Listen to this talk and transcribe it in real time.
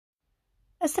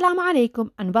Assalamu alaikum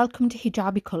and welcome to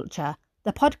Hijabi Culture,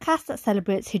 the podcast that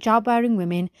celebrates hijab-wearing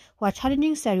women who are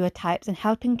challenging stereotypes and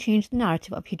helping change the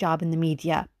narrative of hijab in the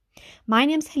media. My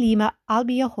name's Haleema, I'll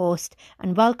be your host,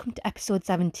 and welcome to episode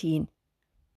 17.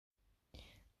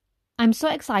 I'm so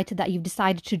excited that you've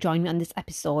decided to join me on this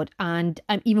episode, and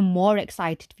I'm even more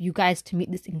excited for you guys to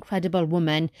meet this incredible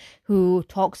woman who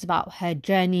talks about her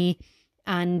journey,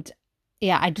 and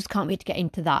yeah, I just can't wait to get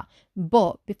into that.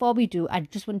 But before we do, I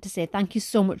just want to say thank you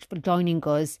so much for joining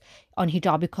us on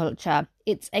Hijabi Culture.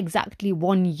 It's exactly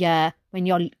 1 year when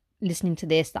you're listening to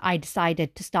this that I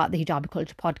decided to start the Hijabi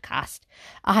Culture podcast.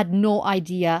 I had no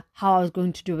idea how I was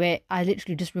going to do it. I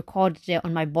literally just recorded it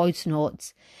on my voice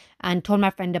notes and told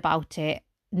my friend about it.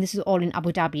 And this is all in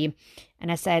Abu Dhabi.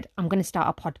 And I said, I'm going to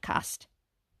start a podcast.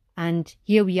 And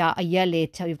here we are a year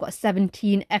later. We've got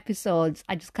 17 episodes.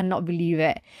 I just cannot believe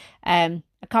it. I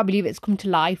can't believe it's come to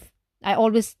life. I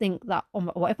always think that, oh,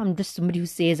 what if I'm just somebody who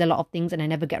says a lot of things and I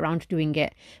never get around to doing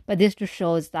it? But this just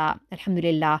shows that,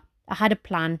 alhamdulillah, I had a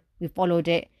plan. We followed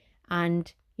it.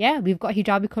 And yeah, we've got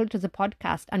Hijabi Culture as a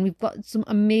podcast. And we've got some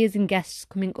amazing guests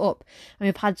coming up. And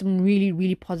we've had some really,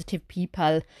 really positive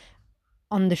people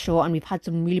on the show, and we've had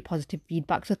some really positive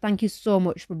feedback. So thank you so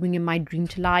much for bringing my dream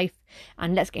to life,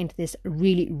 and let's get into this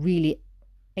really, really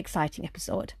exciting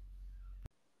episode.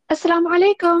 Assalamu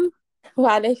alaikum.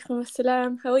 Wa alaikum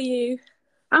assalam. How are you?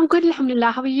 I'm good,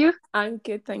 alhamdulillah. How are you? I'm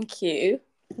good, thank you.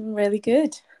 I'm really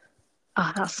good.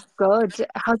 Oh, that's good.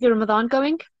 How's your Ramadan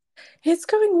going? It's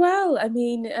going well. I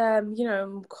mean,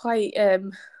 I'm quite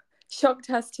shocked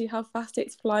as to how fast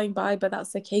it's flying by, but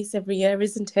that's the case every year,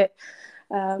 isn't it?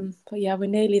 But yeah, we're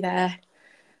nearly there.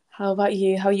 How about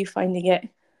you? How are you finding it?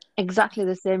 Exactly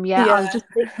the same. Yeah, I was just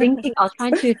thinking, I was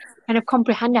trying to kind of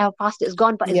comprehend how fast it's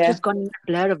gone, but it's just gone in a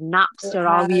blur of naps,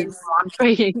 Tarawih, and Quran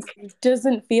praying. It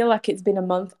doesn't feel like it's been a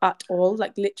month at all.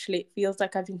 Like literally, it feels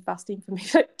like I've been fasting for maybe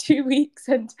like 2 weeks,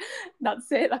 and that's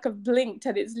it. Like I've blinked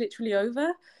and it's literally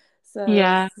over. So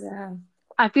yeah. yeah.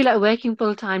 I feel like working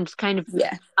full time just kind of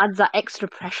adds that extra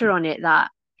pressure on it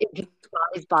that it just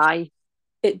flies by.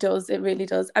 It does. It really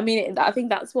does. I mean, I think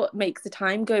that's what makes the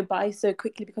time go by so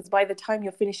quickly, because by the time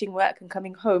you're finishing work and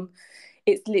coming home,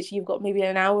 it's literally you've got maybe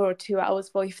an hour or 2 hours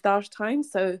for iftar time.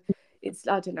 So it's,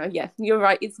 I don't know. Yeah, you're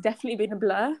right. It's definitely been a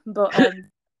blur, but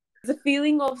there's a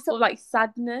feeling of sort of like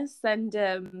sadness, and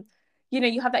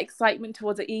you have that excitement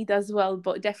towards Eid as well,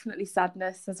 but definitely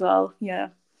sadness as well. Yeah.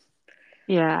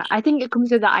 Yeah, I think it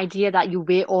comes with the idea that you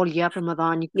wait all year for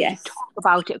Ramadan. You talk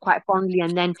about it quite fondly,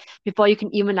 and then before you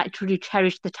can even like truly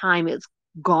cherish the time, it's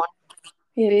gone.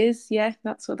 It is, yeah.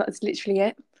 That's literally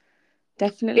it.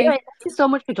 Definitely. Yeah, thank you so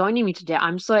much for joining me today.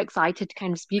 I'm so excited to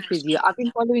kind of speak with you. I've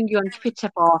been following you on Twitter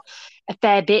for a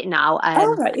fair bit now.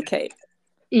 Oh, right, okay.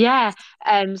 Yeah,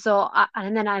 and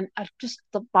then I just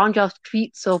found your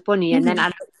tweet so funny, and then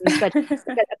you said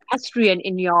equestrian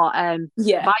in your bio.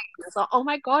 I thought, oh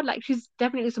my God, like she's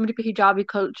definitely somebody for Hijabi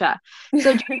culture.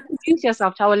 So do you introduce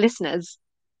yourself to our listeners?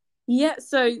 Yeah,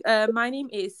 so my name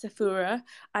is Safura.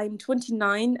 I'm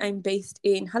 29. I'm based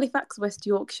in Halifax, West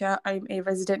Yorkshire. I'm a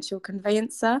residential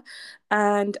conveyancer,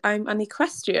 and I'm an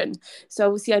equestrian. So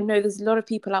obviously I know there's a lot of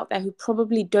people out there who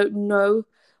probably don't know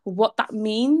what that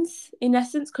means in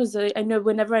essence, because I know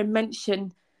whenever I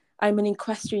mention I'm an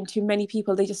equestrian to many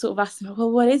people, they just sort of ask me,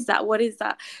 well, what is that? What is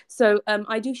that? So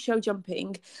I do show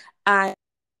jumping, and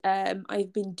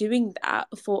I've been doing that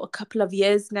for a couple of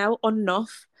years now, on and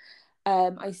off.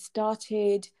 I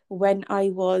started when I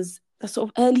was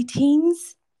sort of early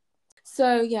teens.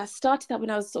 So yeah, I started that when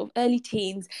I was sort of early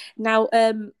teens. Now,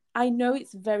 I know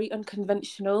it's very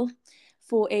unconventional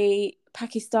for a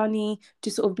Pakistani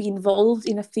to sort of be involved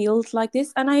in a field like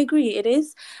this, and I agree it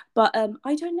is, but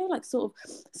I don't know, like sort of,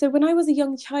 so when I was a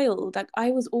young child, like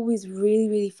I was always really,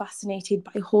 really fascinated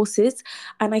by horses,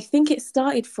 and I think it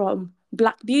started from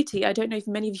Black Beauty. I don't know if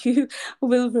many of you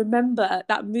will remember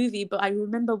that movie, but I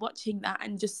remember watching that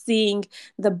and just seeing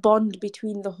the bond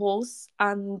between the horse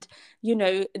and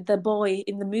the boy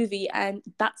in the movie, and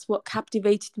that's what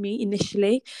captivated me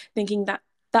initially, thinking that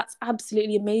that's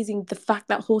absolutely amazing. The fact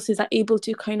that horses are able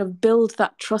to kind of build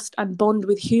that trust and bond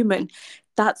with human,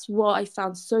 that's what I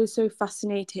found so, so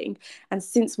fascinating. And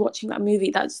since watching that movie,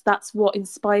 that's what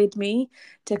inspired me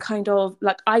to kind of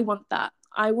like, I want that.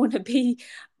 I want to be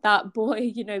that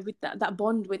boy, with that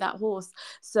bond with that horse.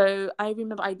 So I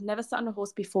remember I'd never sat on a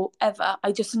horse before, ever.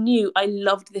 I just knew I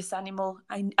loved this animal.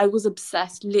 I was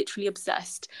obsessed, literally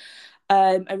obsessed.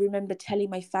 I remember telling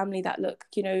my family that, look,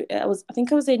 I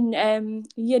think I was in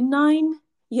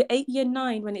year 8, year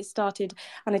 9 when it started.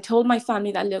 And I told my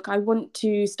family that, look, I want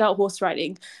to start horse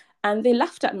riding. And they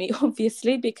laughed at me,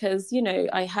 obviously, because,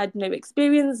 I had no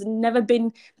experience, never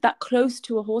been that close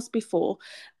to a horse before.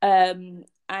 And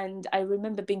I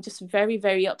remember being just very,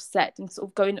 very upset and sort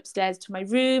of going upstairs to my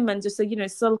room and just,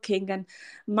 sulking. And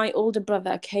my older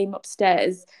brother came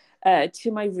upstairs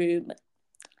to my room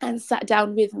and sat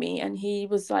down with me, and he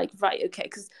was like, right, okay,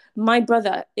 because my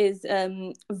brother is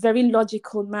a very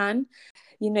logical man.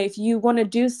 If you want to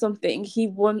do something, he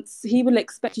will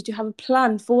expect you to have a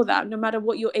plan for that, no matter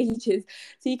what your age is.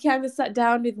 So he kind of sat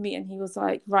down with me and he was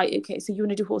like, right, okay, so you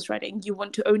want to do horse riding, you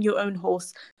want to own your own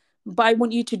horse, but I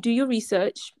want you to do your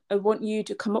research. I want you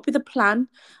to come up with a plan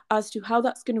as to how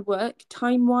that's going to work,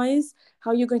 time wise,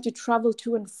 how you're going to travel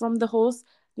to and from the horse,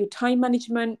 your time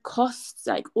management, costs,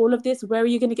 like all of this. Where are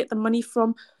you going to get the money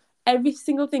from? Every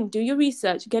single thing. Do your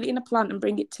research, get it in a plan, and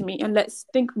bring it to me. And let's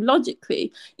think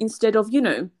logically instead of,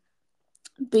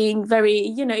 being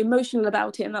very, emotional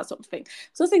about it and that sort of thing.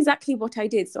 So that's exactly what I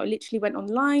did. So I literally went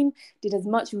online, did as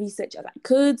much research as I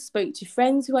could, spoke to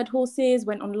friends who had horses,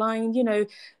 went online,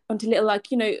 onto little, like,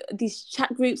 these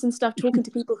chat groups and stuff, talking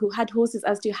to people who had horses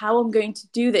as to how I'm going to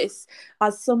do this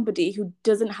as somebody who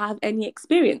doesn't have any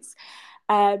experience.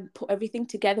 Put everything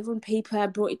together on paper,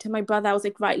 brought it to my brother. I was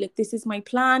like, right, look, this is my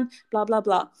plan, blah, blah,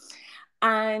 blah.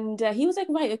 And he was like,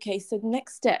 right, okay, so the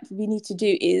next step we need to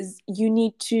do is you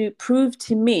need to prove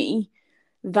to me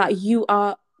that you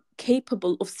are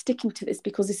capable of sticking to this,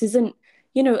 because this isn't,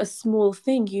 a small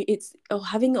thing.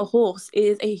 Having a horse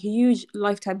is a huge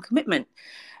lifetime commitment.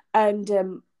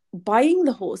 And buying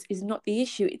the horse is not the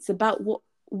issue. It's about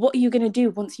what are you going to do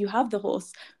once you have the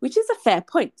horse, which is a fair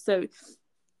point. So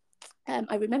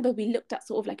I remember we looked at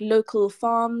sort of like local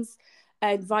farms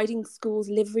and riding schools,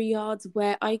 livery yards,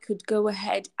 where I could go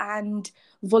ahead and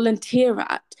volunteer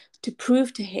at, to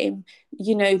prove to him,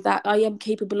 that I am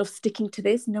capable of sticking to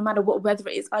this no matter what weather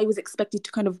it is. I was expected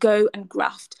to kind of go and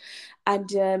graft.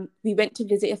 And we went to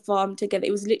visit a farm together.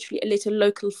 It was literally a little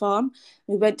local farm.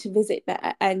 We went to visit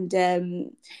there, and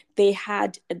they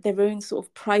had their own sort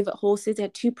of private horses. They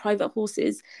had two private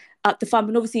horses at the farm,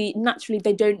 and obviously naturally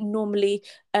they don't normally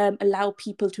allow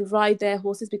people to ride their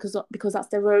horses because that's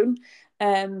their own.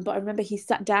 But I remember he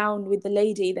sat down with the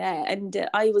lady there, and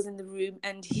I was in the room,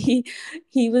 and he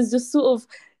was just sort of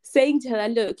saying to her,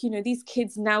 look, these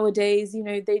kids nowadays,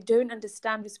 they don't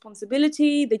understand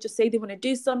responsibility. They just say they want to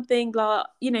do something, blah,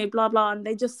 blah, blah, and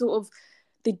they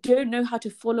don't know how to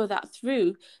follow that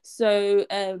through. So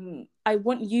I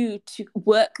want you to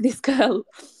work this girl,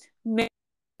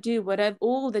 do whatever,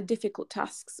 all the difficult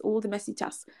tasks, all the messy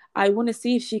tasks. I want to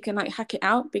see if she can like hack it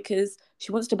out, because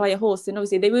she wants to buy a horse. And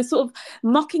obviously they were sort of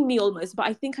mocking me almost, but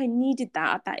I think I needed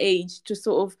that at that age to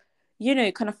sort of,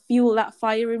 kind of fuel that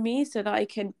fire in me, so that I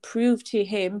can prove to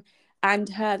him and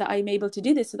her that I'm able to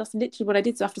do this. So that's literally what I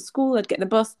did. So after school, I'd get the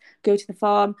bus, go to the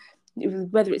farm,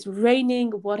 whether it's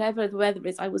raining, whatever the weather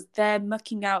is, I was there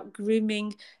mucking out,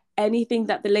 grooming, anything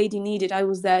that the lady needed, I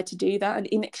was there to do that. And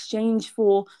in exchange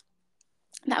for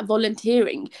that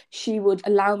volunteering, she would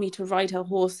allow me to ride her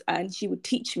horse and she would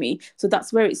teach me. So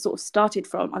that's where it sort of started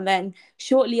from. And then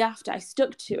shortly after, I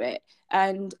stuck to it,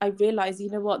 and I realized,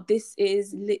 what, this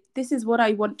is what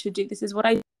I want to do. This is what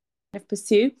I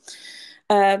pursue.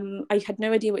 I had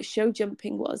no idea what show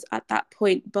jumping was at that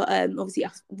point, but obviously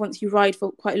once you ride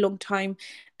for quite a long time,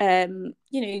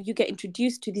 you get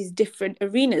introduced to these different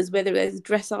arenas, whether there's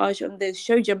dressage and there's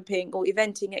show jumping or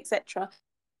eventing, etc.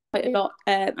 Quite a lot.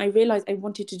 I realized I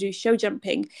wanted to do show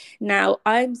jumping. Now,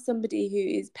 I'm somebody who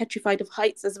is petrified of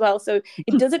heights as well, so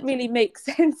it doesn't really make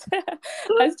sense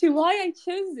as to why I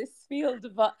chose this field,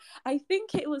 but I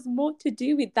think it was more to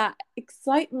do with that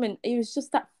excitement. It was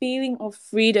just that feeling of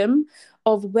freedom,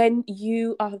 of when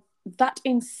you are that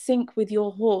in sync with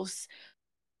your horse,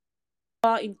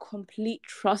 are in complete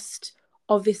trust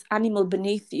of this animal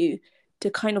beneath you to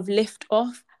kind of lift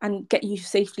off and get you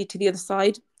safely to the other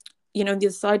side, on the other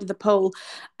side of the pole.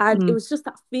 And it was just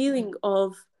that feeling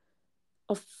of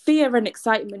fear and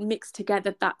excitement mixed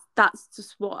together, that's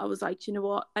just what I was like, you know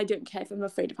what, I don't care if I'm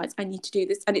afraid of heights, I need to do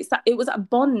this. And it was that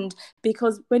bond,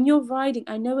 because when you're riding,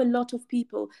 I know a lot of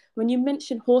people, when you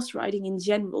mention horse riding in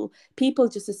general, people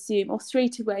just assume, or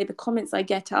straight away the comments I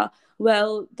get are,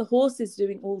 well, the horse is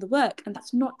doing all the work. And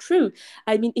that's not true.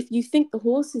 I mean, if you think the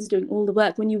horse is doing all the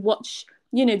work, when you watch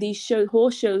these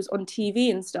horse shows on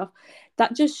TV and stuff,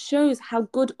 that just shows how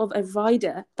good of a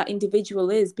rider that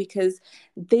individual is, because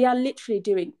they are literally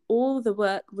doing all the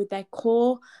work with their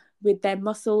core, with their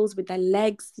muscles, with their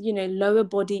legs, lower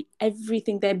body,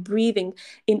 everything. They're breathing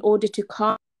in order to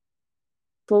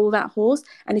control that horse.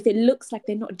 And if it looks like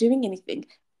they're not doing anything,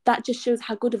 that just shows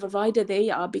how good of a rider they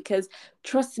are. Because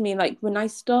trust me, like when I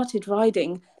started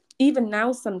riding, even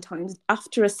now, sometimes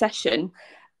after a session,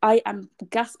 I am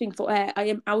gasping for air. I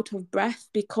am out of breath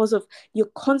because of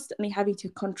you're constantly having to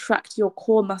contract your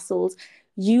core muscles,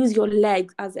 use your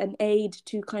legs as an aid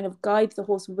to kind of guide the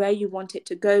horse where you want it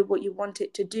to go, what you want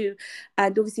it to do.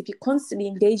 And obviously, if you're constantly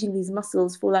engaging these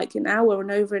muscles for like an hour and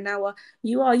over an hour,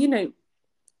 you are,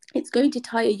 it's going to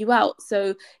tire you out.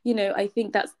 So, I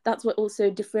think that's what also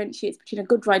differentiates between a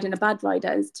good rider and a bad rider,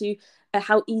 as to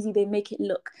how easy they make it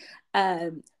look.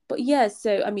 But yeah,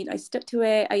 so I mean, I stuck to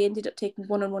it. I ended up taking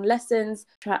one-on-one lessons,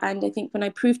 and I think when I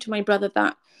proved to my brother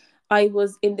that I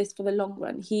was in this for the long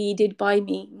run, he did buy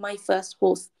me my first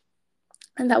horse,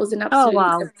 and that was an Oh, absolutely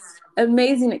wow.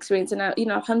 amazing experience. And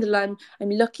alhamdulillah, I'm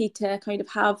lucky to kind of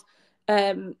have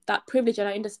that privilege, and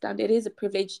I understand it is a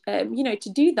privilege,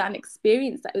 to do that and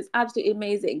experience that. It was absolutely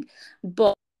amazing,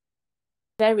 but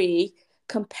very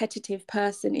competitive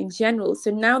person in general.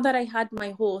 So now that I had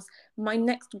my horse, my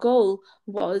next goal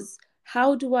was,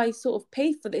 how do I sort of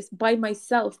pay for this by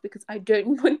myself? Because I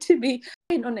don't want to be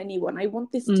relying on anyone. I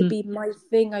want this to Mm. be my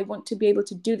thing. I want to be able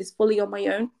to do this fully on my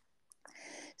own.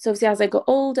 So obviously, as I got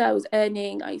older, I was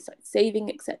earning, I started saving,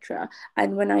 etc.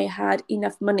 And when I had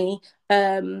enough money,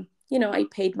 I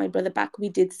paid my brother back. We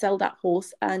did sell that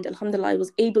horse, and alhamdulillah, I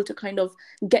was able to kind of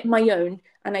get my own.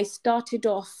 And I started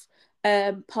off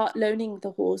part loaning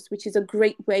the horse, which is a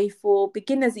great way for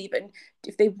beginners, even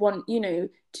if they want,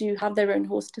 to have their own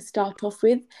horse to start off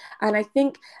with. And I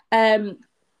think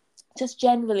just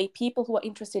generally people who are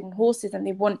interested in horses and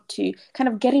they want to kind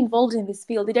of get involved in this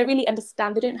field, they don't really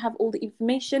understand, they don't have all the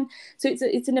information. So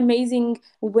it's an amazing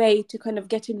way to kind of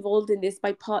get involved in this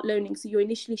by part loaning. So you're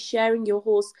initially sharing your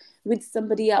horse with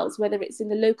somebody else, whether it's in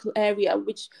the local area,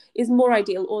 which is more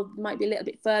ideal, or might be a little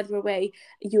bit further away.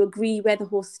 You agree where the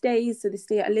horse stays, so they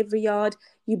stay at a livery yard.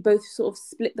 You both sort of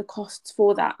split the costs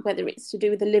for that, whether it's to do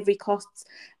with the livery costs,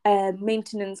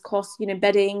 maintenance costs,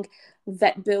 bedding,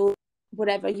 vet bills,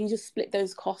 whatever. You just split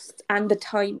those costs and the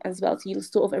time as well. So you'll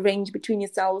sort of arrange between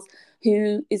yourselves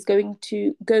who is going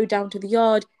to go down to the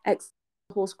yard,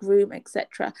 horse groom,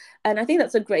 etc. And I think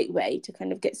that's a great way to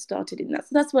kind of get started in that.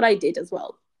 So that's what I did as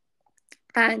well.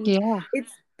 And Yeah.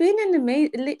 it's been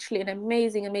literally an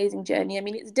amazing journey. I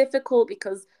mean, it's difficult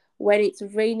because when it's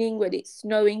raining, when it's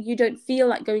snowing, you don't feel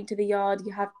like going to the yard.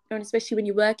 And especially when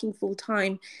you're working full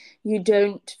time, you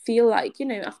don't feel like,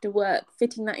 after work,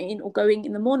 fitting that in or going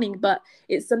in the morning. But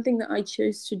it's something that I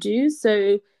chose to do.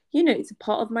 So, it's a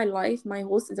part of my life. My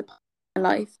horse is a part of my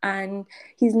life, and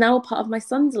he's now a part of my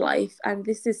son's life. And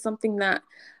this is something that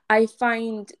I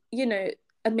find,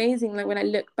 amazing. Like when I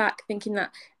look back, thinking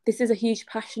that this is a huge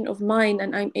passion of mine,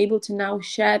 and I'm able to now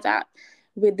share that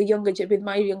with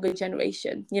my younger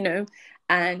generation,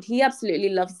 and he absolutely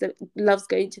loves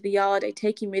going to the yard. I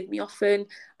take him with me often.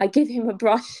 I give him a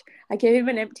brush, I give him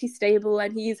an empty stable,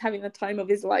 and he's having the time of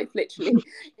his life, literally,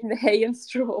 in the hay and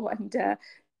straw. And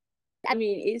I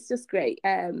mean, it's just great.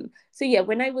 So yeah,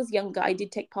 when I was younger, I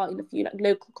did take part in a few like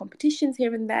local competitions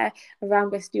here and there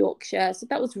around West Yorkshire. So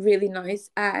that was really nice.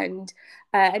 And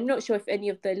I'm not sure if any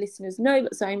of the listeners know,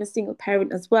 but so I'm a single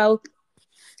parent as well.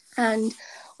 And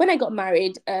when I got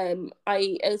married,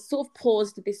 I sort of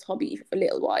paused this hobby for a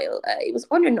little while. It was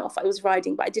on and off. I was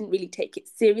riding, but I didn't really take it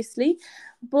seriously.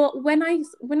 But when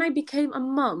I became a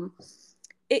mum,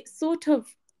 it sort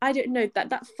of, I don't know,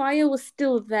 that fire was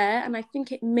still there, and I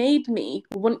think it made me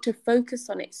want to focus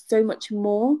on it so much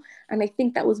more. And I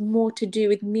think that was more to do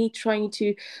with me trying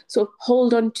to sort of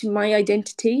hold on to my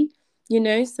identity,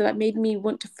 so that made me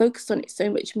want to focus on it so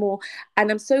much more.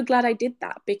 And I'm so glad I did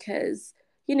that, because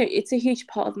it's a huge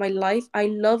part of my life. I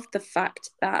love the fact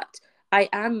that I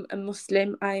am a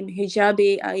Muslim. I'm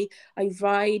hijabi. I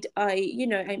ride.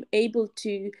 I'm able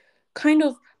to kind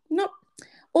of not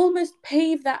almost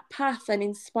pave that path and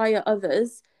inspire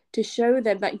others, to show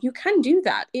them that you can do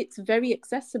that. It's very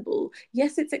accessible.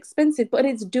 Yes, it's expensive, but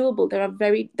it's doable. There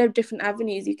are different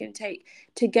avenues you can take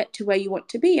to get to where you want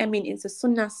to be. I mean, it's a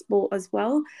sunnah sport as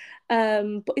well,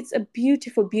 but it's a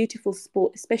beautiful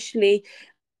sport, especially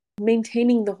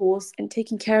maintaining the horse and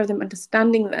taking care of them,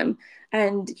 understanding them,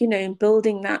 and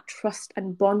building that trust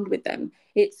and bond with them.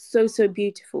 It's so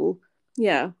beautiful.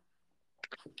 Yeah.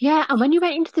 Yeah, and when you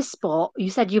went into the sport, you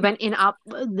said you went in at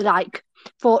like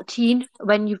 14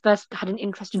 when you first had an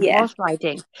interest in Yeah. horse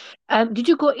riding. Did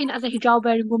you go in as a hijab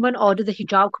wearing woman, or did the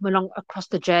hijab come along across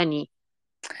the journey?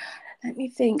 Let me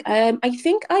think. I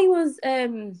think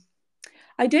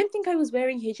I don't think I was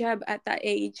wearing hijab at that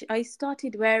age. I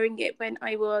started wearing it when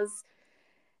I was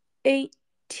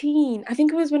 18. I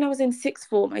think it was when I was in sixth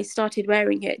form I started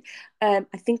wearing it. I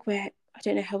think I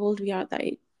don't know how old we are at that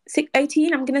age.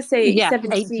 18, I'm gonna say Yeah,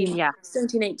 18, 17, yeah.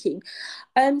 17, 18.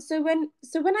 So when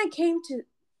I came to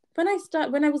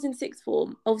when I was in sixth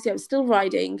form, obviously I was still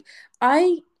riding.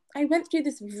 I went through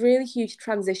this really huge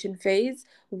transition phase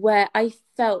where I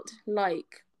felt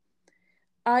like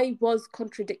I was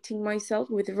contradicting myself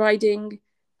with riding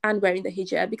and wearing the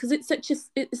hijab, because it's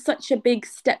such a big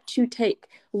step to take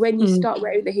when you Mm. start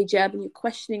wearing the hijab and you're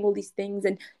questioning all these things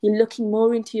and you're looking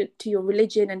more into your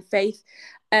religion and faith.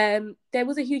 There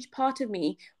was a huge part of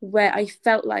me where I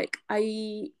felt like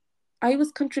I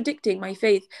was contradicting my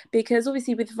faith, because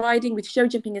obviously with riding, with show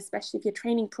jumping, especially if you're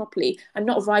training properly and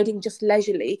not riding just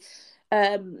leisurely,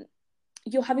 um,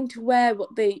 you're having to wear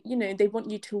what they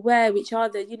want you to wear, which are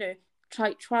the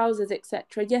tight trousers,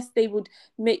 etc. Yes, they would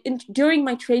make during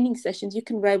my training sessions you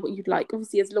can wear what you'd like,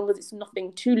 obviously as long as it's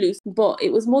nothing too loose, but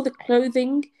it was more the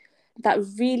clothing that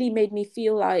really made me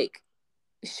feel like,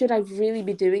 should I really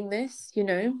be doing this,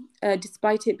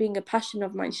 despite it being a passion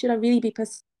of mine, should I really be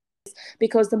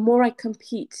because the more I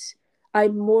compete,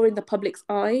 I'm more in the public's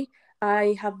eye.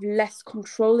 I have less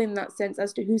control in that sense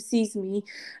as to who sees me.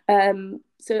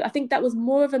 So I think that was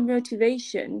more of a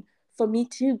motivation for me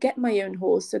to get my own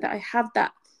horse, so that I have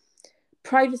that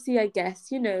privacy, I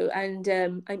guess, and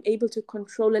I'm able to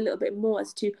control a little bit more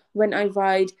as to when I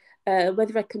ride,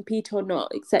 whether I compete or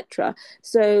not, etc.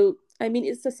 So, I mean,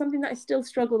 it's just something that I still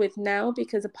struggle with now,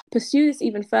 because I pursue this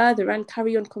even further and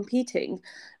carry on competing.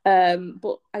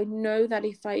 But I know that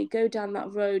if I go down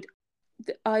that road,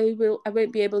 I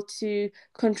won't be able to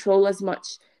control as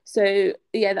much. So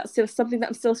yeah, that's still something that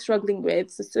I'm still struggling with.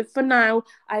 So for now,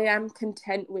 I am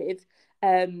content with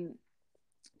um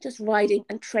just riding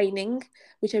and training,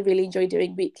 which I really enjoy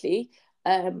doing weekly.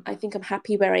 I think I'm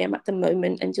happy where I am at the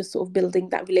moment, and just sort of building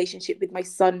that relationship with my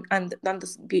son and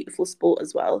this beautiful sport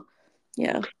as well.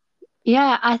 Yeah.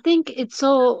 Yeah, I think it's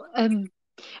so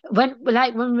when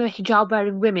we're hijab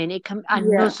wearing women, it can, I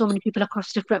know Yeah. so many people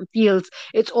across different fields,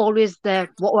 it's always the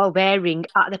what we're wearing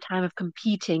at the time of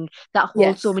competing that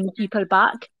holds so Yes. many people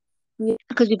back. Yeah.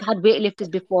 Because we've had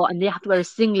weightlifters before and they have to wear a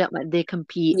singlet when they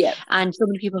compete, Yeah. and so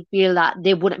many people feel that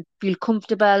they wouldn't feel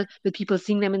comfortable with people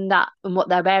seeing them in that and what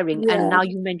they're wearing. And Yeah. now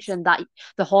you mentioned that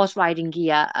the horse riding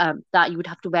gear that you would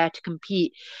have to wear to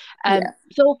compete. Yeah.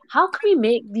 So how can we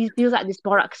make these feels like this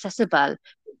more accessible?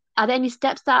 Are there any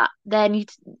steps that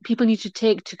people need to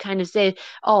take to kind of say,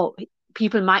 oh,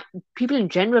 people in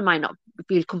general might not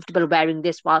feel comfortable wearing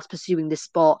this whilst pursuing this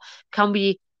sport? Can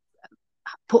we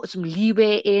put some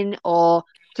leeway in or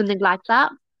something like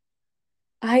that?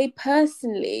 I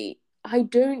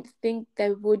don't think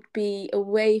there would be a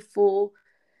way for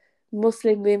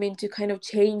Muslim women to kind of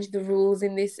change the rules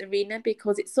in this arena,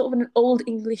 because it's sort of an old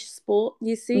English sport,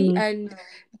 you see, Mm. and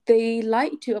they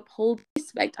like to uphold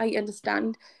respect. I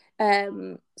understand.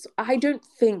 So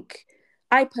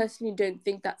I personally don't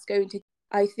think that's going to.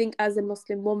 I think as a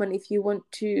Muslim woman, if you want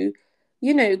to,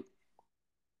 you know,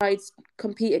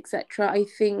 compete, etc., I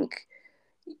think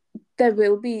there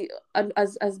will be,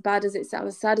 as bad as it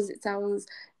sounds, sad as it sounds,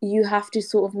 you have to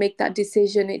sort of make that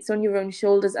decision. It's on your own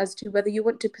shoulders as to whether you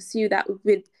want to pursue that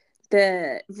with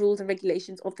the rules and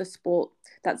regulations of the sport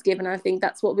that's given. I think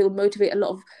that's what will motivate a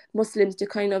lot of Muslims to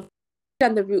kind of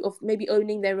down the route of maybe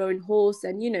owning their own horse,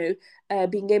 and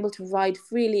being able to ride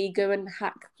freely, go and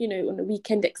hack on a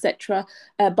weekend, etc.,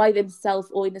 by themselves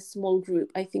or in a small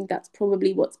group. I think that's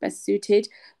probably what's best suited,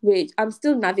 which I'm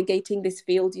still navigating this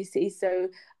field, you see. So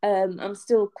I'm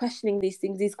still questioning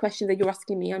these questions that you're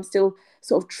asking me. I'm still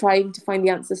sort of trying to find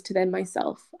the answers to them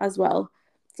myself as well.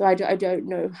 So I don't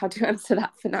know how to answer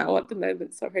that for now at the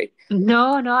moment, sorry.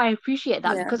 No, no, I appreciate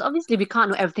that Yeah. because obviously we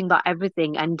can't know everything about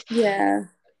everything, and Yeah.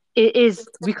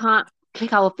 we can't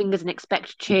click our fingers and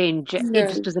expect change. It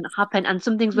just No. doesn't happen, and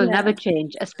some things will never Yeah.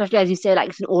 change, especially as you say, like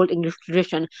it's an old English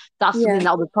tradition. That's something Yeah.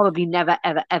 that will probably never,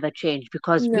 ever, ever change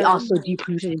because we are No. so deep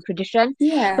rooted in tradition.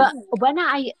 Yeah. But when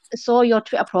I saw your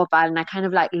Twitter profile and I kind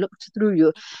of like looked through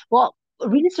you, what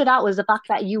really stood out was the fact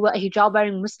that you were a hijab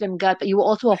wearing Muslim girl, but you were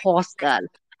also a horse girl.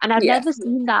 And I'd Yeah. never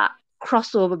seen that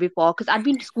crossover before because I'd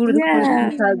been to school with a couple of Yeah.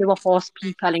 people, they were horse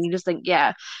people, and you just think,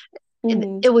 yeah,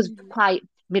 Mm. it was quite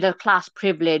middle class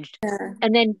privileged. Yeah.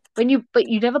 And then but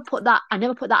you never put that, I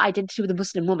never put that identity with a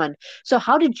Muslim woman. So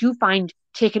how did you find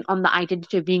taking on the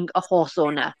identity of being a horse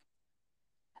owner?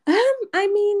 I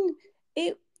mean,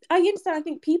 it. I understand. I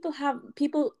think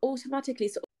people automatically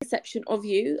sort of perception of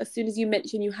you as soon as you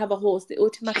mention you have a horse, they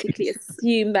automatically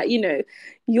assume that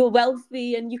you're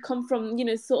wealthy and you come from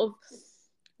sort of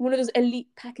one of those elite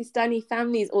Pakistani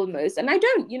families almost. And I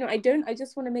don't, I don't. I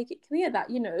just want to make it clear that,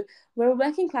 we're a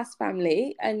working class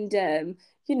family. And,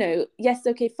 yes,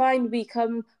 okay, fine. We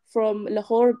come from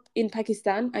Lahore in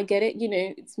Pakistan. I get it.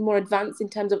 It's more advanced in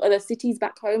terms of other cities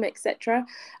back home, etc.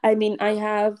 I mean,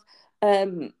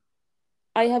 um,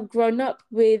 I have grown up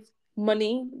with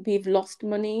money. We've lost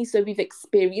money. So we've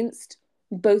experienced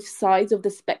both sides of the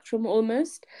spectrum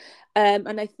almost.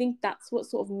 And I think that's what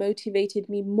sort of motivated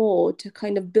me more to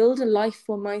kind of build a life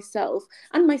for myself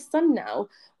and my son now,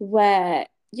 where,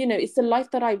 it's the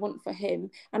life that I want for him.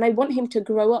 And I want him to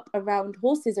grow up around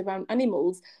horses, around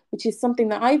animals, which is something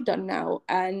that I've done now.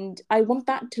 And I want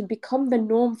that to become the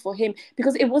norm for him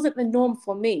because it wasn't the norm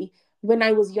for me when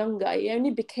I was younger. It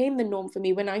only became the norm for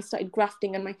me when I started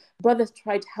grafting and my brothers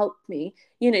tried to help me,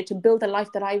 to build a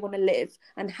life that I want to live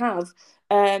and have.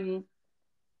 Um,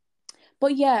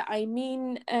 but yeah, I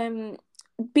mean,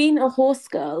 being a horse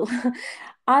girl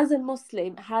as a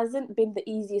Muslim hasn't been the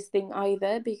easiest thing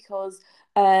either because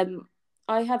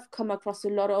I have come across a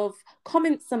lot of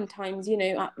comments sometimes,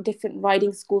 at different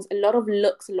riding schools, a lot of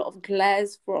looks, a lot of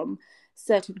glares from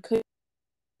certain coaches,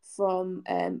 from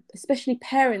especially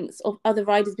parents of other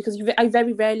riders, because I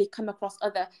very rarely come across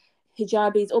other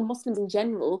hijabis or Muslims in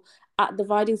general at the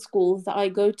riding schools that I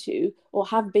go to or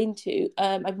have been to.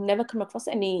 I've never come across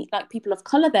any like people of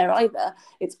color there either.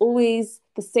 It's always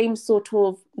the same sort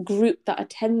of group that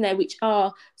attend there, which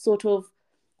are sort of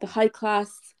the high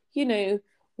class,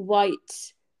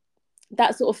 white,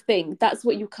 that sort of thing. That's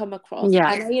what you come across.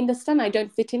 Yeah. And I understand I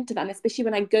don't fit into that. And especially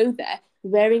when I go there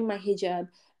wearing my hijab,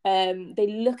 they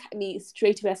look at me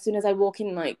straight away as soon as I walk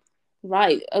in, like,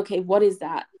 right, okay, what is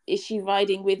that? Is she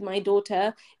riding with my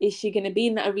daughter? Is she going to be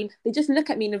in that arena? They just look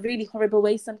at me in a really horrible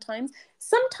way sometimes.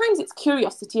 Sometimes it's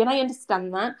curiosity, and I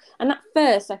understand that. And at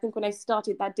first, I think when I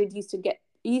started, that did used to get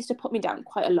it used to put me down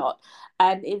quite a lot,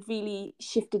 and it really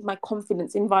shifted my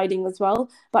confidence in riding as well.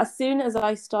 But as soon as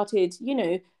I started,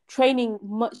 training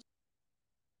much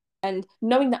and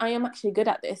knowing that I am actually good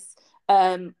at this,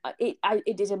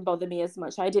 it didn't bother me as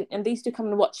much. I didn't, and they used to come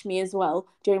and watch me as well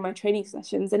during my training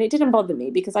sessions, and it didn't bother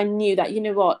me because I knew that, you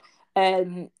know what,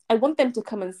 I want them to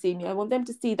come and see me. I want them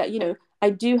to see that, I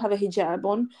do have a hijab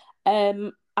on.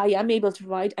 I am able to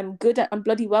ride. I'm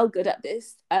bloody well good at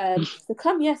this. So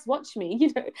come, yes, watch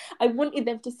me. I wanted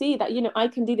them to see that, I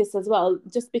can do this as well.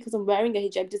 Just because I'm wearing a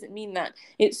hijab doesn't mean that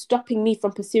it's stopping me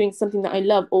from pursuing something that I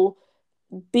love or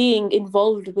being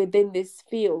involved within this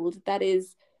field that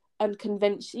is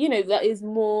unconventional, that is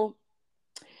more,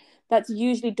 that's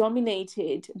usually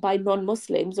dominated by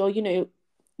non-Muslims or,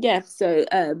 yeah. So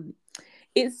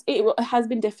it has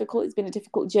been difficult. It's been a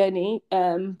difficult journey,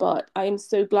 but I am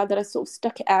so glad that I sort of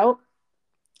stuck it out.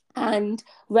 And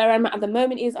where I'm at the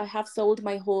moment is I have sold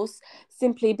my horse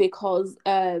simply because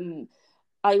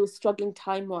I was struggling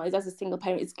time wise as a single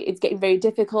parent. It's getting very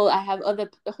difficult. I have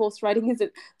other horse riding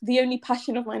isn't the only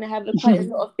passion of mine. I have quite a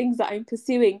lot of things that I'm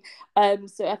pursuing.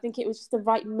 So I think it was just the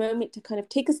right moment to kind of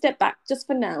take a step back just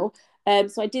for now.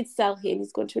 So I did sell him.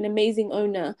 He's gone to an amazing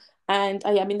owner, and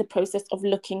I am in the process of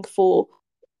looking for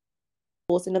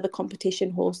another competition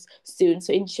horse soon.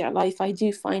 So inshallah, if I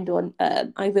do find one,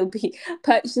 I will be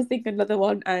purchasing another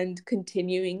one and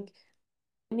continuing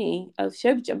any of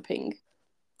show jumping.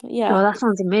 Oh, Yeah. that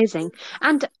sounds amazing.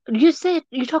 And you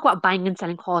talk about buying and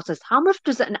selling horses. How much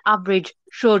does an average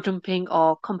show jumping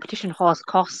or competition horse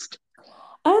cost?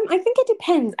 I think it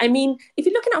depends. I mean, if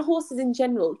you're looking at horses in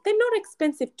general, they're not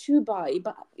expensive to buy,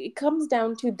 but it comes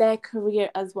down to their career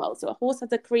as well. So a horse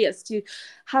has a career as to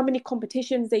how many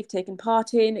competitions they've taken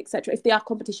part in, etc., if they are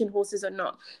competition horses or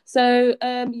not. So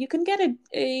you can get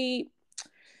a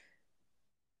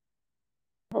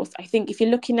horse. I think if you're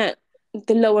looking at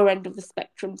the lower end of the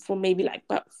spectrum for maybe like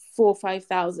about 4 or 5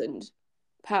 thousand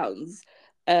pounds.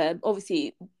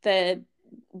 Obviously, the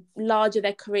larger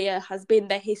their career has been,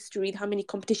 their history, how many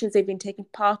competitions they've been taking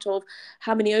part of,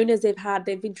 how many owners they've had,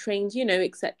 they've been trained,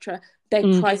 etc. Their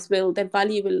Mm. their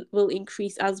value will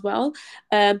increase as well.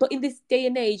 But in this day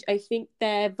and age, I think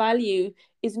their value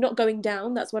is not going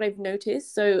down. That's what I've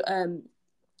noticed. So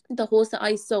the horse that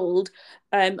I sold,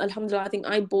 alhamdulillah, I think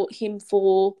I bought him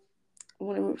for, I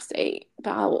want to say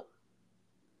about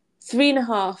three and a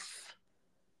half.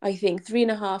 I think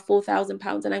 3,500, 4,000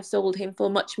 pounds, and I've sold him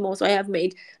for much more. So I have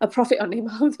made a profit on him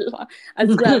as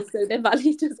well. So their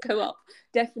value does go up,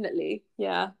 definitely.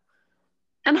 Yeah.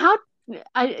 And how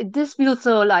this feels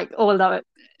so like old out.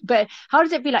 But how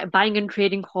does it feel like buying and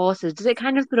trading horses? Does it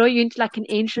kind of throw you into like an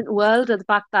ancient world of the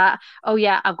fact that, oh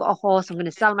yeah, I've got a horse, I'm going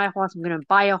to sell my horse, I'm going to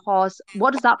buy a horse.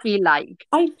 What does that feel like?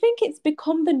 I think it's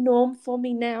become the norm for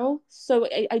me now. So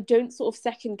I don't sort of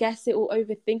second guess it or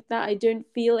overthink that. I don't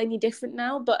feel any different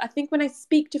now. But I think when I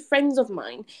speak to friends of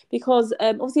mine, because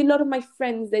obviously a lot of my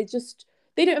friends, they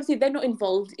don't obviously they're not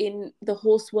involved in the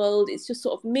horse world. It's just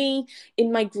sort of me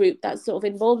in my group that's sort of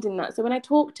involved in that. So when I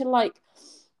talk to like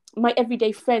my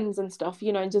everyday friends and stuff,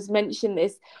 and just mention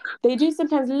this, they do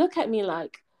sometimes look at me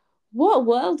like, what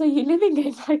world are you living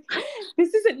in? Like,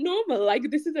 this isn't normal. Like,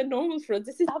 this isn't normal for us.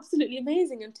 This is absolutely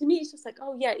amazing. And to me, it's just like,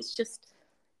 oh yeah, it's just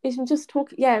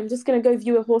talk. Yeah, I'm just gonna go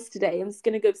view a horse today. I'm just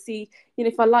gonna go see,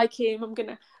 if I like him, I'm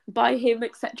gonna buy him,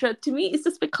 etc. To me, it's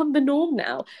just become the norm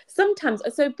now. Sometimes,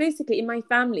 so basically, in my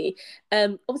family,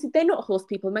 obviously they're not horse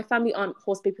people. My family aren't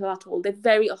horse people at all. They're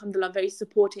very, alhamdulillah, very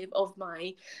supportive of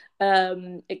my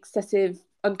excessive,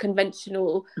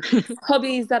 unconventional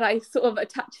hobbies that I sort of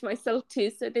attach myself to.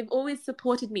 So they've always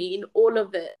supported me in all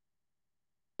of it,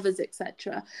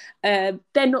 etc. They're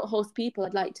not horse people,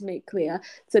 I'd like to make clear.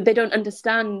 So they don't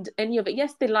understand any of it.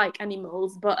 Yes, they like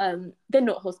animals, but they're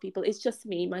not horse people. It's just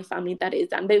me, my family, that is.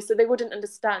 And they wouldn't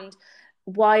understand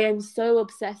why I'm so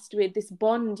obsessed with this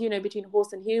bond, between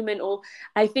horse and human. Or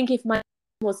I think if my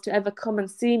was to ever come and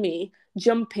see me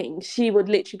jumping, she would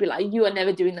literally be like, you are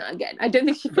never doing that again. I don't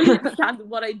think she fully understands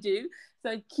what I do. So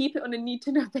I keep it on a need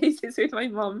to know basis with my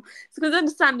mom. Because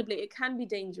understandably, it can be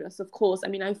dangerous, of course. I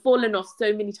mean, I've fallen off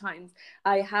so many times.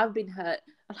 I have been hurt.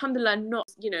 Alhamdulillah,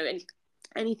 not,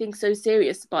 anything so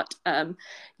serious, but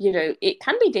it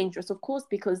can be dangerous, of course,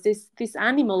 because this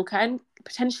animal can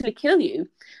potentially kill you.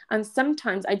 And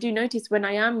sometimes I do notice when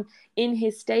I am in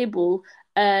his stable,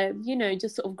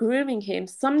 just sort of grooming him,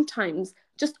 sometimes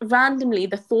just randomly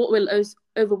the thought will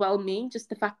overwhelm me, just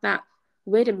the fact that,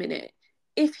 wait a minute,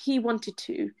 if he wanted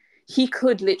to, he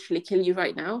could literally kill you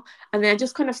right now. And then I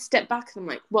just kind of step back and I'm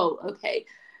like, whoa, okay.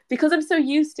 Because I'm so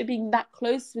used to being that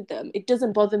close with them, it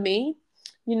doesn't bother me,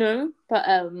 But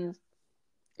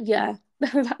yeah,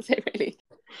 that's it really.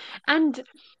 And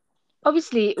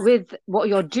obviously with what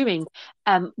you're doing,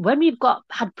 when we've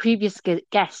had previous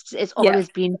guests, it's Yeah. always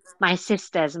been my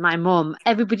sisters, my mum,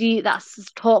 everybody that's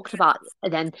talked about.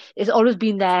 And then it's always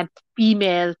been their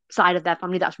female side of their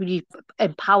family that's really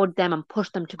empowered them and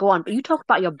pushed them to go on. But you talk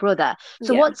about your brother.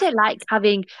 So Yeah. what's it like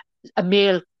having a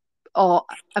male or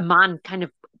a man kind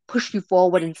of push you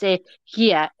forward and say,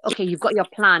 here, okay, you've got your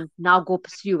plan, now go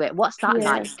pursue it? What's that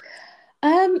Yeah. like?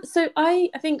 So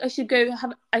I think I should give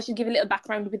a little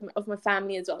background of my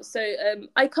family as well. So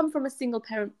I come from a single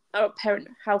parent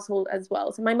household as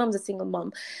well. So my mum's a single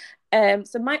mum.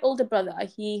 So my older brother,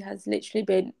 he has literally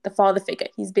been the father figure.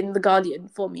 He's been the guardian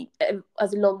for me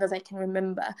as long as I can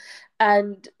remember.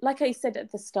 And like I said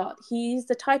at the start, he's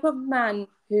the type of man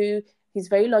who he's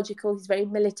very logical. He's very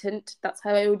militant. That's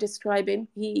how I would describe him.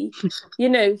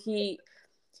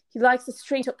 He likes a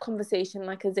straight up conversation,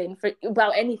 like as in for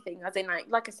about anything, as in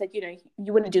like I said,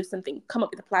 you want to do something, come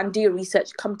up with a plan, do your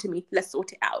research, come to me, let's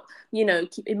sort it out.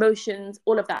 Keep emotions,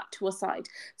 all of that to a side.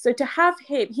 So to have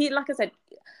him, he, like I said,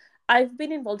 I've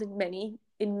been involved in many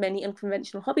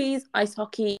unconventional hobbies. Ice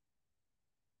hockey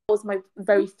was my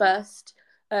very first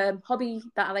hobby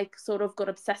that I like sort of got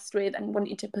obsessed with and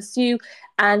wanted to pursue.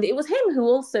 And it was him who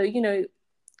also, he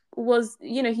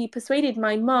persuaded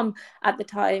my mum at the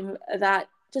time that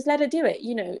just let her do it,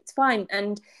 it's fine.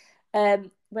 And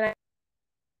when I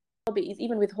hobbies,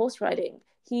 even with horse riding,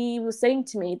 he was saying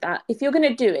to me that if you're going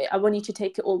to do it, I want you to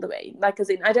take it all the way. Like, as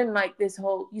in, I don't like this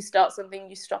whole, you start something,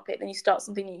 you stop it, then you start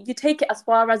something new. You take it as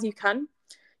far as you can,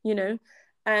 you know.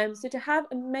 So to have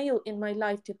a male in my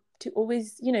life to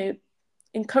always,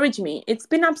 encourage me, it's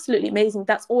been absolutely amazing.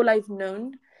 That's all I've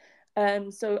known.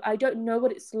 So I don't know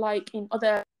what it's like in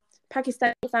other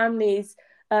Pakistani families.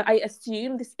 I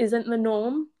assume this isn't the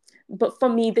norm, but for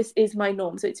me, this is my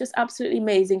norm. So it's just absolutely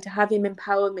amazing to have him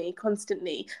empower me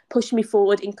constantly, push me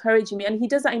forward, encouraging me. And he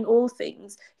does that in all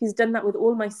things. He's done that with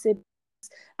all my siblings.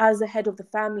 As the head of the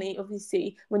family,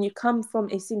 obviously, when you come from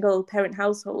a single parent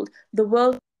household, the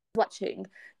world is watching.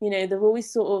 They're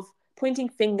always sort of pointing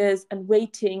fingers and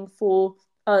waiting for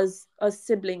us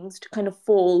siblings to kind of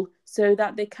fall so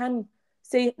that they can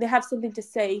say they have something to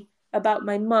say about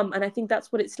my mum. And I think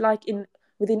that's what it's like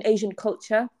within Asian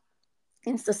culture,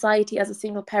 in society. As a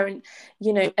single parent,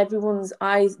 everyone's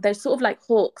eyes, they're sort of like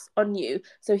hawks on you.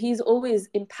 So he's always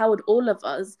empowered all of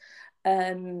us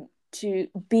to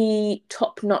be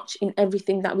top notch in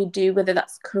everything that we do, whether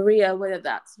that's career, whether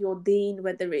that's your deen,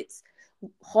 whether it's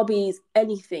hobbies,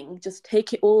 anything, just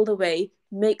take it all the way,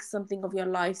 make something of your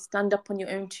life, stand up on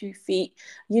your own 2 feet,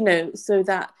 so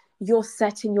that you're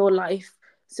set in your life,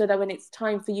 so that when it's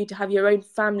time for you to have your own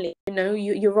family,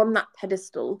 you're on that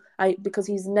pedestal. Because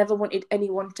he's never wanted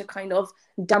anyone to kind of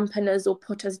dampen us or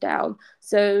put us down.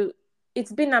 So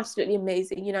it's been absolutely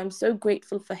amazing. I'm so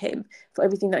grateful for him, for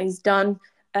everything that he's done,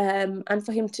 and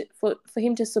for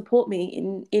him to support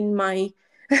me in my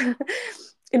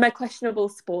in my questionable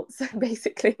sports,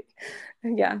 basically.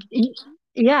 Yeah.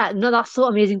 Yeah, no, that's so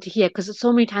amazing to hear, because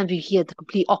so many times we hear the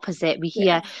complete opposite. We hear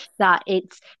Yeah. that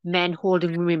it's men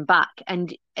holding women back,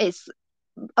 and it's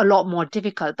a lot more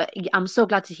difficult. But I'm so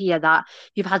glad to hear that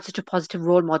you've had such a positive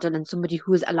role model and somebody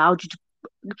who has allowed you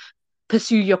to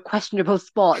pursue your questionable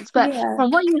sports. But Yeah.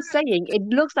 from what you're saying, it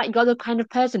looks like you're the kind of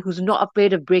person who's not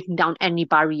afraid of breaking down any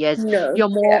barriers. No. You're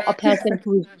more a Yeah. person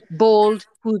who's bold,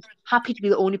 who's happy to be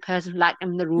the only person like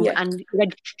in the room, Yeah. and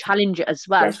ready to challenge it as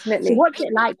well. So Definitely. what's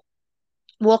it like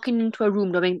walking into a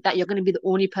room knowing that you're going to be the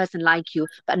only person like you,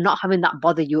 but not having that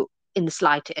bother you in the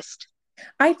slightest?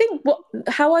 I think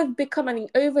how I've become, I mean,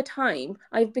 over time,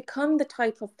 I've become the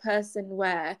type of person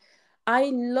where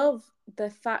I love the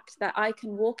fact that I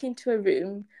can walk into a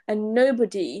room and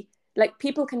nobody, like,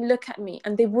 people can look at me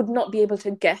and they would not be able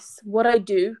to guess what I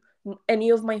do, any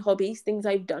of my hobbies, things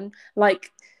I've done.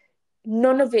 Like,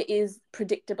 none of it is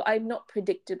predictable. I'm not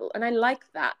predictable. And I like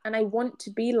that. And I want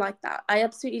to be like that. I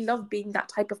absolutely love being that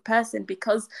type of person,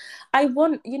 because I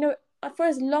want, for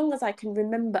as long as I can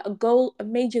remember, a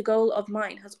major goal of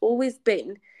mine has always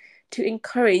been to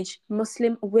encourage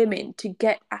Muslim women to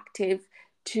get active,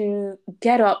 to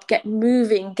get up, get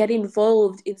moving, get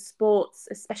involved in sports,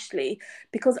 especially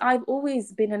because I've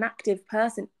always been an active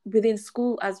person within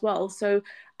school as well. So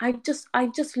I just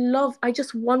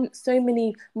want so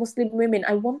many Muslim women.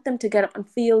 I want them to get up and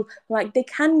feel like they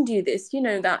can do this,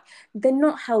 that they're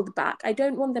not held back. I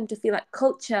don't want them to feel like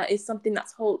culture is something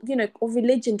that's or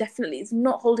religion definitely is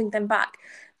not holding them back.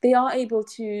 They are able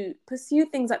to pursue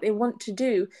things that they want to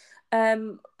do.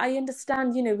 I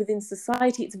understand, within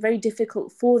society, it's very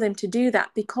difficult for them to do that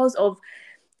because of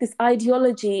this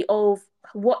ideology of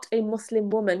what a Muslim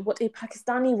woman, what a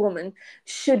Pakistani woman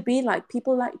should be like.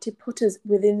 People like to put us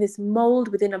within this mold,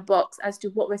 within a box, as to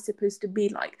what we're supposed to be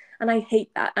like. And I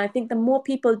hate that. And I think the more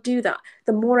people do that,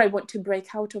 the more I want to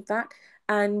break out of that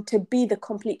and to be the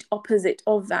complete opposite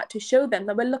of that, to show them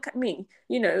that, well, look at me,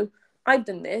 I've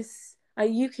done this.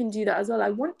 You can do that as well.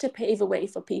 I want to pave a way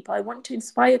for people. I want to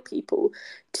inspire people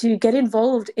to get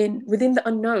involved within the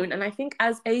unknown. And I think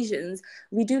as Asians,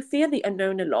 we do fear the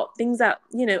unknown a lot. Things that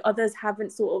others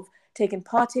haven't sort of taken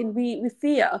part in. We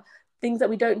fear things that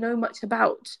we don't know much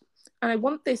about. And I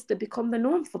want this to become the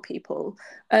norm for people,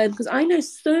 because I know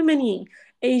so many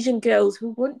Asian girls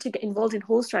who want to get involved in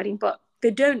horse riding, but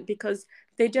they don't, because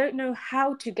they don't know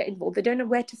how to get involved. They don't know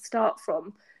where to start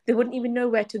from. They wouldn't even know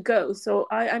where to go. So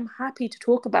I'm happy to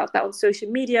talk about that on social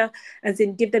media, as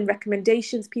in give them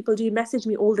recommendations. People do message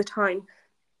me all the time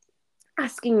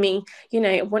asking me,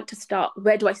 I want to start.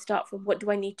 Where do I start from? What do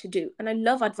I need to do? And I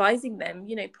love advising them,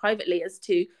 privately, as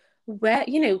to where,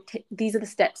 these are the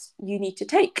steps you need to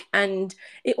take. And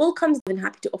it all comes, I'm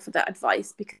happy to offer that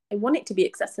advice because I want it to be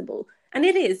accessible. And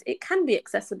it can be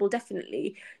accessible,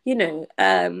 definitely,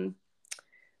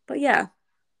 but yeah.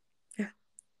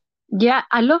 Yeah,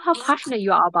 I love how passionate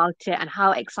you are about it and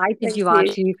how excited Thank you are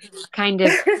you. to kind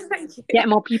of Thank you. get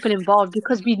more people involved,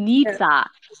 because we need Yeah. that.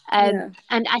 Yeah.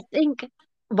 And I think,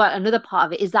 well, another part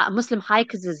of it is that Muslim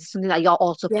hikers is something that you're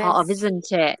also part of, Yes,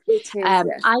 isn't it? it is. Yeah.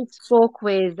 I spoke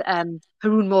with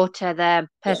Haroon Motor, the Yeah.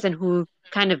 person who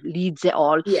kind of leads it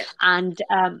all, Yeah. and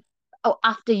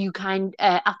after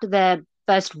after the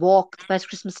first walk, the first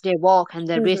Christmas Day walk, and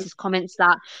the Hmm. racist comments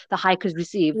that the hikers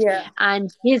received, Yeah. and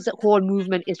his whole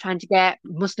movement is trying to get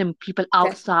Muslim people Definitely.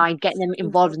 outside, getting them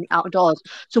involved Mhm. in the outdoors.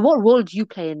 So, what role do you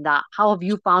play in that? How have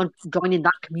you found joining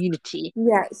that community?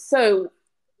 Yeah. So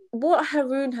what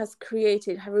Haroon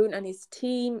and his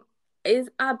team, is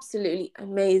absolutely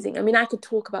amazing. I mean, I could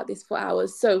talk about this for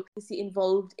hours. So, is he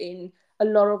involved in a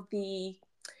lot of the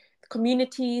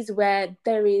communities where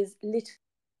there is little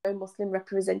Muslim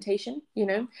representation?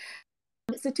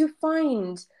 So to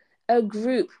find a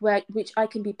group which I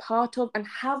can be part of and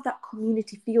have that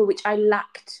community feel, which I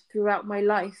lacked throughout my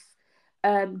life,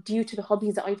 due to the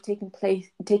hobbies that I've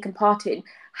taken part in,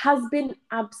 has been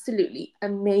absolutely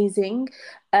amazing.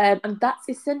 And that's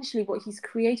essentially what he's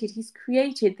created. He's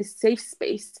created this safe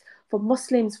space for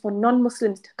Muslims, for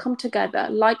non-Muslims to come together,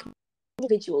 like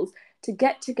individuals, to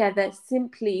get together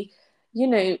simply, you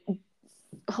know,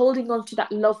 holding on to that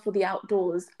love for the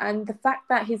outdoors. And the fact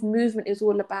that his movement is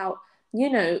all about,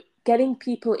 getting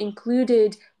people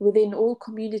included within all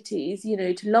communities, you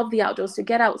know, to love the outdoors, to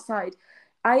get outside.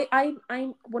 I'm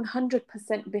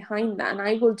 100% behind that, and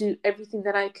I will do everything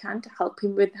that I can to help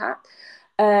him with that.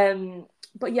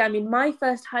 But yeah, I mean, my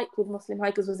first hike with Muslim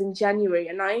hikers was in January,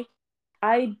 and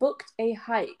I booked a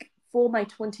hike for my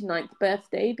 29th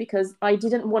birthday because I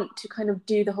didn't want to kind of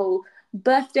do the whole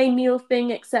birthday meal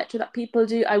thing, etc., that people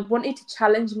do. I wanted to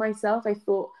challenge myself. I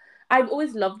thought I've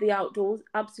always loved the outdoors,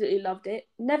 absolutely loved it.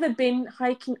 Never been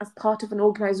hiking as part of an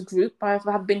organized group, but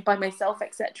I have been by myself,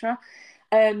 etc.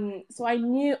 So I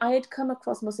knew I had come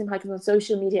across Muslim hikers on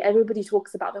social media. Everybody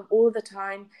talks about them all the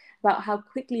time, about how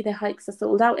quickly their hikes are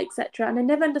sold out, etc. And I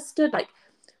never understood, like,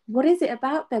 what is it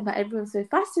about them that everyone's so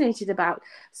fascinated about?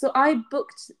 So I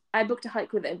booked a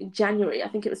hike with them in January. I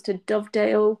think it was to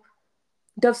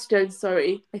Dovestone,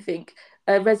 sorry, I think,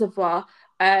 Reservoir.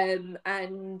 And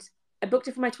I booked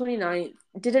it for my 29th.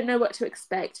 Didn't know what to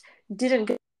expect. Didn't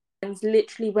get friends.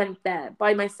 Literally went there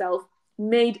by myself.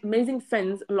 Made amazing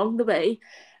friends along the way.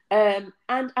 And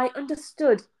I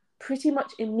understood pretty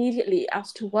much immediately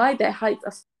as to why their hikes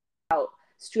are out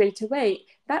straight away.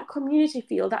 That community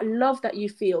feel, that love that you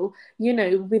feel, you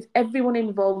know, with everyone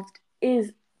involved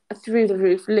is through the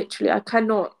roof. Literally, I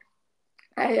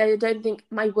don't think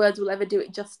my words will ever do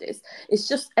it justice. It's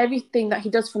just everything that he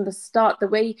does from the start, the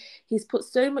way he's put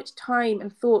so much time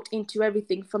and thought into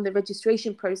everything, from the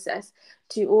registration process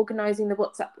to organizing the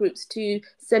WhatsApp groups to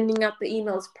sending out the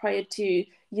emails prior to,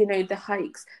 you know, the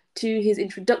hikes, to his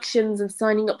introductions and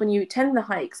signing up when you attend the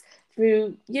hikes,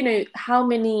 through, you know, how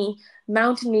many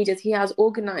mountain leaders he has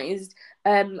organized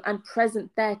and present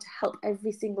there to help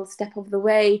every single step of the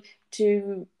way,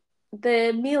 to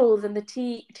the meals and the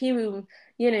tea room,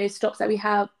 you know, stops that we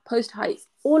have post hikes.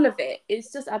 All of it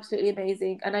is just absolutely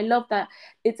amazing, and I love that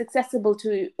it's accessible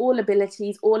to all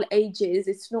abilities, all ages.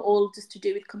 It's not all just to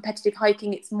do with competitive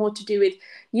hiking. It's more to do with,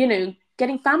 you know,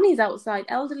 getting families outside,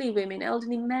 elderly women,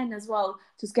 elderly men as well,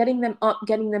 just getting them up,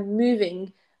 getting them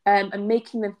moving, and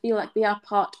making them feel like they are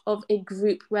part of a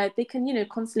group where they can, you know,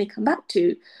 constantly come back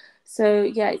to. So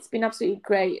yeah, it's been absolutely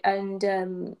great, and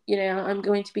you know, I'm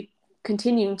going to be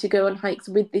continuing to go on hikes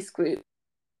with this group.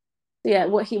 So yeah,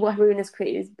 what Haroon has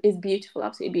created is beautiful,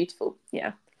 absolutely beautiful.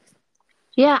 Yeah.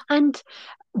 Yeah, and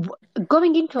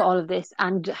going into all of this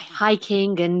and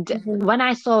hiking, and Mm-hmm. when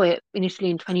I saw it initially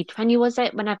in 2020, was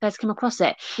it when I first came across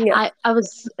it? Yeah. I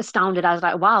was astounded. I was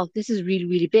like, wow, this is really,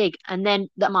 really big. And then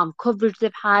the amount of coverage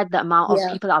they've had, the amount of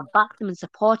Yeah. people that have backed them and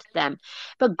supported them.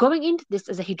 But going into this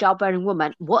as a hijab wearing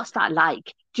woman, what's that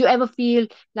like? Do you ever feel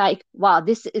like, wow,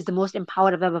 this is the most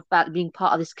empowered I've ever felt being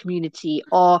part of this community?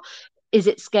 Or is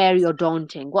it scary or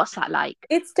daunting? What's that like?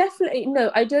 It's definitely,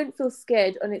 no, I don't feel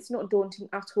scared, and it's not daunting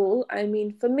at all. I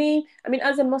mean, for me, I mean,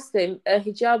 as a Muslim, a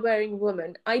hijab wearing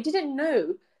woman, I didn't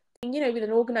know, you know, with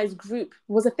an organized group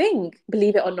was a thing,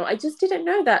 believe it or not. I just didn't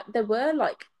know that there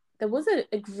was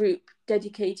a group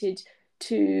dedicated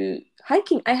to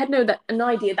hiking. I had no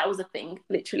idea that was a thing,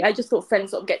 literally. I just thought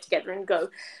friends sort of get together and go.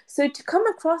 So to come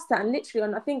across that, and literally,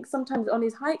 and I think sometimes on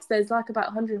his hikes, there's like about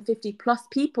 150 plus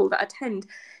people that attend.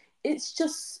 It's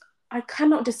just, I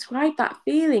cannot describe that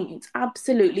feeling. It's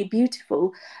absolutely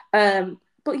beautiful.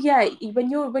 But yeah, when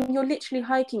you're literally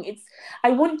hiking, it's, I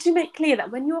want to make clear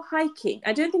that when you're hiking,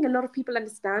 I don't think a lot of people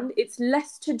understand. It's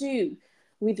less to do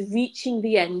with reaching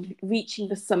the end, reaching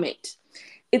the summit.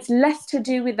 It's less to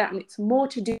do with that, and it's more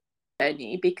to do with the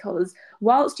journey. Because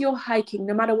whilst you're hiking,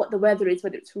 no matter what the weather is,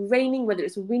 whether it's raining, whether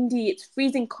it's windy, it's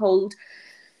freezing cold,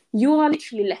 you are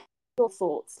literally left with your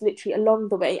thoughts literally along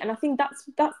the way. And I think that's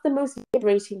the most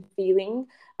liberating feeling,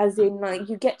 as in, like,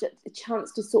 you get a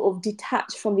chance to sort of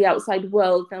detach from the outside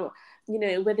world. Now, you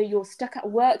know, whether you're stuck at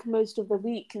work most of the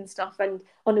week and stuff, and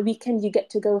on a weekend you get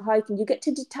to go hiking, you get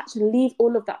to detach and leave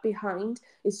all of that behind.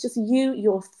 It's just you,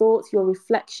 your thoughts, your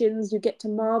reflections. You get to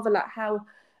marvel at how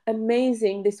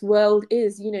amazing this world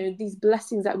is, you know, these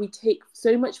blessings that we take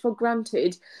so much for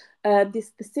granted. The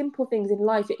simple things in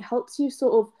life, it helps you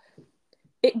sort of,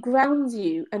 it grounds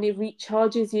you and it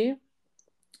recharges you,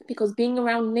 because being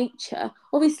around nature,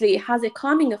 obviously, it has a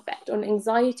calming effect on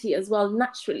anxiety as well,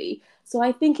 naturally. So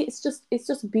I think it's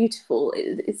just beautiful.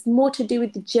 It's more to do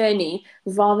with the journey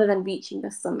rather than reaching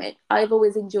the summit. I've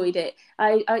always enjoyed it.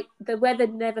 I the weather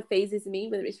never phases me,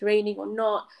 whether it's raining or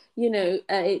not. You know,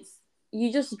 it's,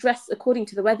 you just dress according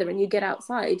to the weather and you get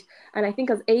outside. And I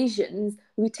think as Asians,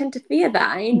 we tend to fear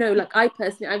that. I know, like, I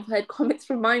personally, I've heard comments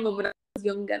from my mum when I was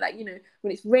younger that, you know,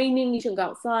 when it's raining, you shouldn't go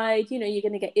outside, you know, you're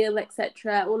going to get ill,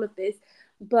 etc., all of this.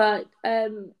 But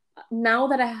now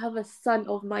that I have a son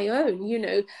of my own, you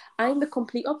know, I'm the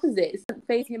complete opposite. It doesn't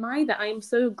faze him either. I'm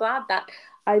so glad that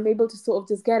I'm able to sort of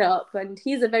just get up, and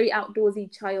he's a very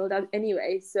outdoorsy child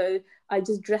anyway, so I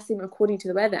just dress him according to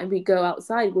the weather and we go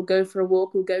outside. We'll go for a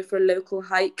walk, we'll go for a local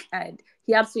hike, and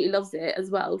he absolutely loves it as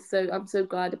well. So I'm so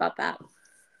glad about that.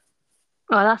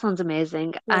 Oh, that sounds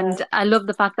amazing. Yeah. And I love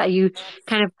the fact that you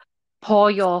kind of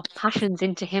pour your passions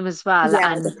into him as well.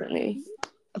 Yeah, And definitely.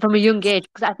 from a young age,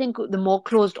 because I think the more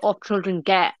closed off children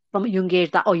get from a young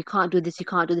age, that, oh, you can't do this, you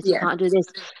can't do this, you Yeah, can't do this,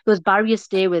 those barriers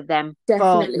stay with them for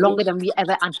definitely. longer than we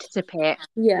ever anticipate.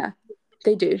 Yeah,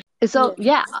 they do. So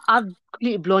yeah, I'm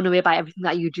completely blown away by everything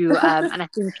that you do, and I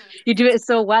think you do it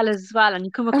so well as well, and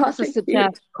you come Oh, across as thank such you. a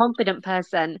confident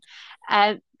person.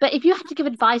 But if you had to give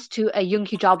advice to a young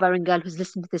hijab wearing girl who's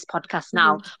listening to this podcast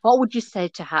now, Mhm. what would you say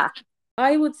to her?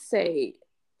 I would say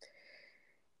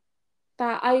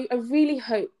that I really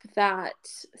hope that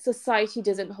society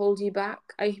doesn't hold you back.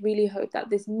 I really hope that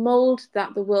this mold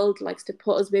that the world likes to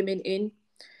put us women in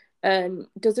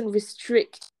doesn't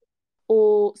restrict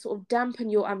or sort of dampen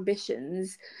your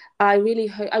ambitions. I really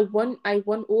hope I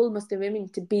want all Muslim women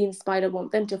to be inspired. I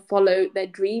want them to follow their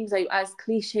dreams. As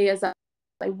cliche as that,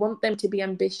 I want them to be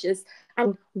ambitious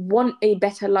and want a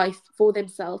better life for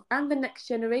themselves and the next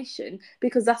generation,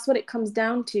 because that's what it comes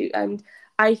down to. And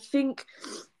I think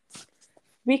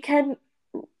we can,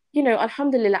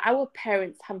 alhamdulillah, our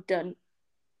parents have done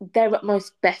their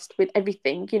utmost best with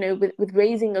everything, with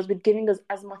raising us, with giving us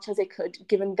as much as they could,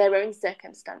 given their own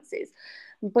circumstances.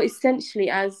 But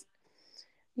essentially, as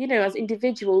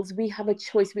individuals, we have a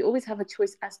choice. We always have a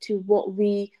choice as to what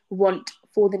we want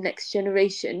for the next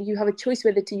generation. You have a choice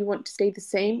whether you want to stay the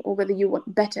same or whether you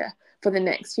want better for the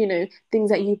next, things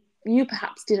that you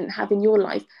perhaps didn't have in your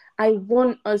life. I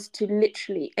want us to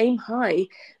literally aim high,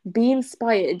 be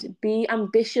inspired, be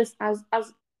ambitious as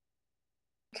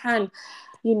can.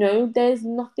 There's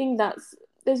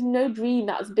no dream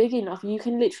that's big enough. You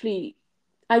can literally,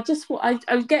 I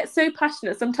get so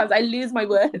passionate sometimes I lose my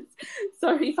words.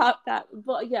 Sorry about that.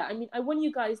 But yeah, I mean, I want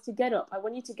you guys to get up. I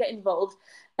want you to get involved.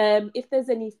 If there's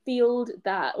any field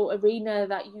that or arena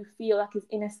that you feel like is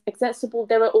inaccessible,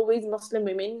 there are always Muslim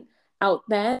women out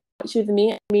there with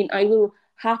me. I mean, I will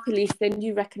happily send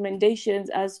you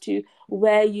recommendations as to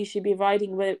where you should be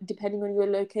riding, where depending on your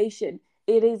location.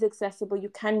 It is accessible. You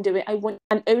can do it.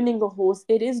 And owning a horse,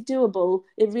 it is doable.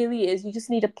 It really is. You just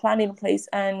need a plan in place,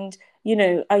 and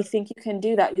I think you can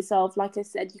do that yourself. Like I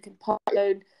said, you can part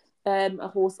loan a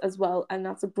horse as well, and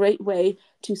that's a great way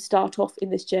to start off in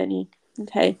this journey.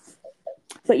 Okay,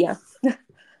 but yeah.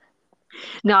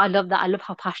 No, I love that. I love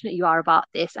how passionate you are about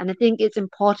this, and I think it's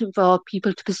important for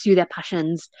people to pursue their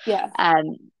passions, Yeah.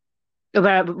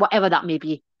 Whatever that may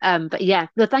be. But yeah,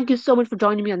 no, thank you so much for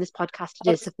joining me on this podcast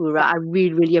today, Safura. I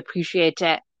really, really appreciate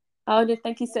it. Oh no,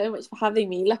 thank you so much for having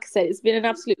me. Like I said, it's been an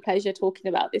absolute pleasure talking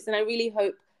about this, and I really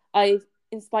hope I've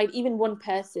inspired even one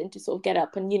person to sort of get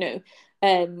up and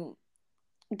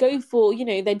go for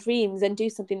their dreams and do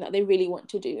something that they really want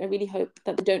to do. I really hope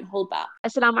that they don't hold back.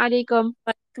 Assalamu alaikum.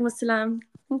 Walaikum assalam.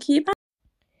 Thank you. Bye.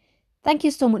 Thank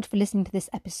you so much for listening to this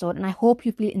episode, and I hope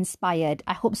you feel inspired.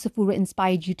 I hope Safura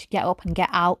inspired you to get up and get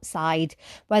outside,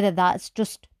 whether that's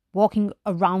just walking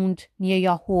around near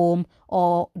your home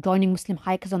or joining Muslim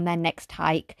hikers on their next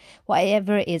hike.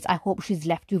 Whatever it is, I hope she's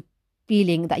left you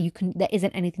feeling that there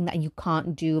isn't anything that you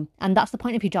can't do. And that's the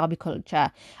point of hijabi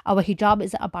culture. Our hijab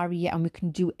is a barrier, and we can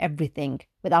do everything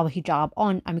with our hijab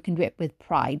on, and we can do it with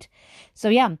pride. So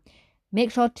yeah, make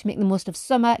sure to make the most of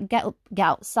summer, get up, get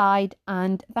outside,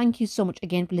 and thank you so much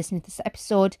again for listening to this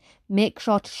episode. Make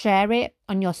sure to share it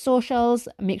on your socials.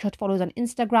 Make sure to follow us on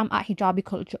Instagram at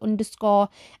hijabiculture_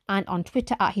 and on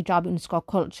Twitter at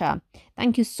hijabi_culture.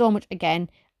 Thank you so much again,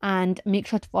 and make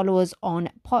sure to follow us on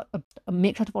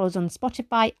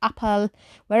Spotify, Apple,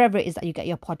 wherever it is that you get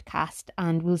your podcast.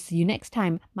 And we'll see you next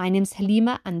time. My name's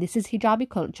Haleema, and this is Hijabi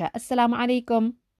Culture. Assalamu alaikum.